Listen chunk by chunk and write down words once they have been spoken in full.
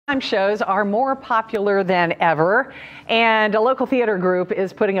Shows are more popular than ever, and a local theater group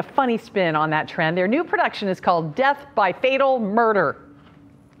is putting a funny spin on that trend. Their new production is called Death by Fatal Murder.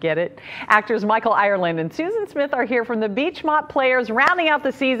 Get it? Actors Michael Ireland and Susan Smith are here from the Beechmont Players, rounding out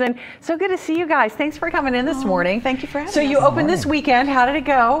the season. So good to see you guys. Thanks for coming in this morning. Thank you for having us. So you opened this weekend. How did it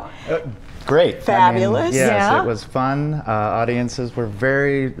go? Great. Fabulous. I mean, yes, it was fun. Audiences were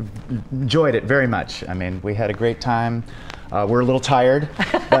enjoyed it very much. I mean, we had a great time. We're a little tired,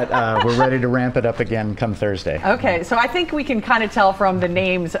 but we're ready to ramp it up again come Thursday. Okay, so I think we can kind of tell from the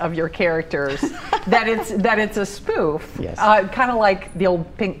names of your characters that it's a spoof. Yes. Kind of like the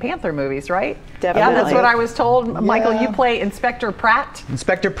old Pink Panther movies, right? Definitely. Yeah, that's what I was told. Yeah. Michael, you play Inspector Pratt.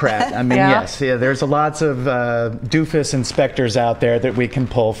 Inspector Pratt. I mean, Yeah. yes. There's lots of doofus inspectors out there that we can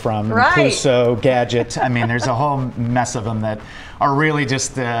pull from. Right. Clouseau, Gadget. I mean, there's a whole mess of them that are really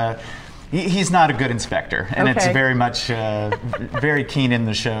just. He's not a good inspector, and it's Okay. very much very keen in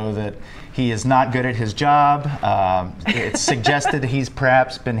the show that he is not good at his job. It's suggested he's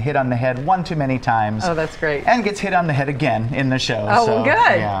perhaps been hit on the head one too many times. Oh, that's great. And gets hit on the head again in the show. Oh, so, well,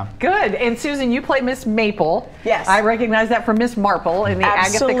 good. Yeah. Good. And Susan, you play Miss Maple. Yes. I recognize that from Miss Marple in the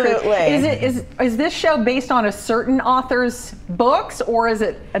Absolutely. Agatha Christie. Is this show based on a certain author's books, or is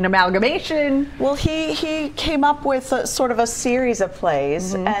it an amalgamation? Well, he came up with sort of a series of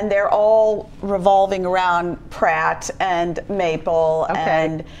plays, and they're all revolving around Pratt and Maple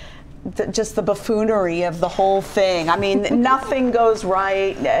and just the buffoonery of the whole thing. I mean, nothing goes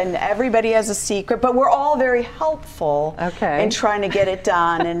right, and everybody has a secret, but we're all very helpful in trying to get it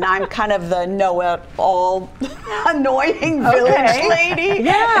done. And I'm kind of the know-it-all, annoying village lady.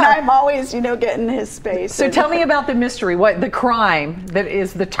 Yeah. And I'm always, getting his space. So tell me about the mystery. What the crime that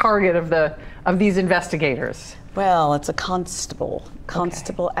is the target of these investigators? Well, it's a constable.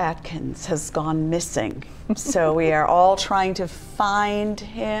 Constable Atkins has gone missing. So we are all trying to find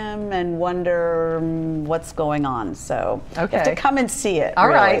him and wonder what's going on. So you have to come and see it. All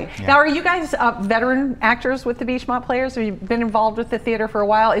really. right. Yeah. Now, are you guys veteran actors with the Beechmont Players? Have you been involved with the theater for a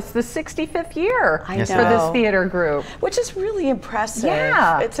while? It's the 65th year I know. for this theater group. Which is really impressive.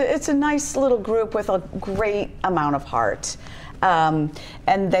 Yeah. It's a nice little group with a great amount of heart.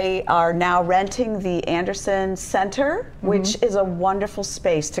 And they are now renting the Anderson Center, which is a wonderful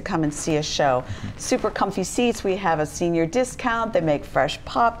space to come and see a show. Super comfy seats. We have a senior discount. They make fresh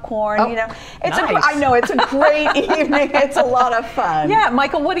popcorn. It's nice. I know it's a great evening. It's a lot of fun. Yeah,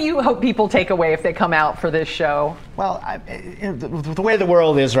 Michael, what do you hope people take away if they come out for this show? Well, the way the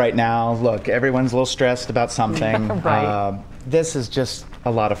world is right now, look, everyone's a little stressed about something. Right. This is just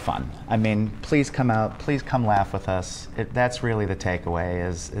a lot of fun. I mean, please come out, please come laugh with us. That's really the takeaway,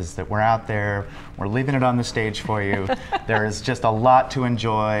 is that we're out there, we're leaving it on the stage for you. There is just a lot to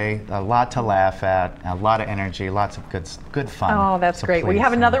enjoy, a lot to laugh at, a lot of energy, lots of good fun. Oh, that's so great. We please,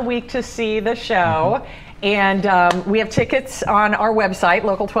 have another week to see the show. And we have tickets on our website,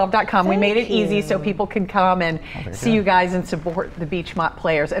 local12.com. We made it easy so people can come and see you guys and support the Beechmont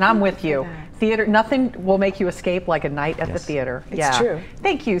Players. And I'm with you. Theater, nothing will make you escape like a night at the theater. It's true.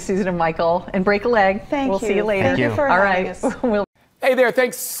 Thank you, Susan and Michael. And break a leg. Thank we'll you. see you later. Thank you for having us. We'll Hey there,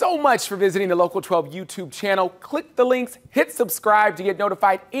 thanks so much for visiting the Local 12 YouTube channel. Click the links, hit subscribe to get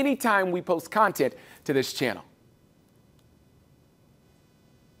notified anytime we post content to this channel.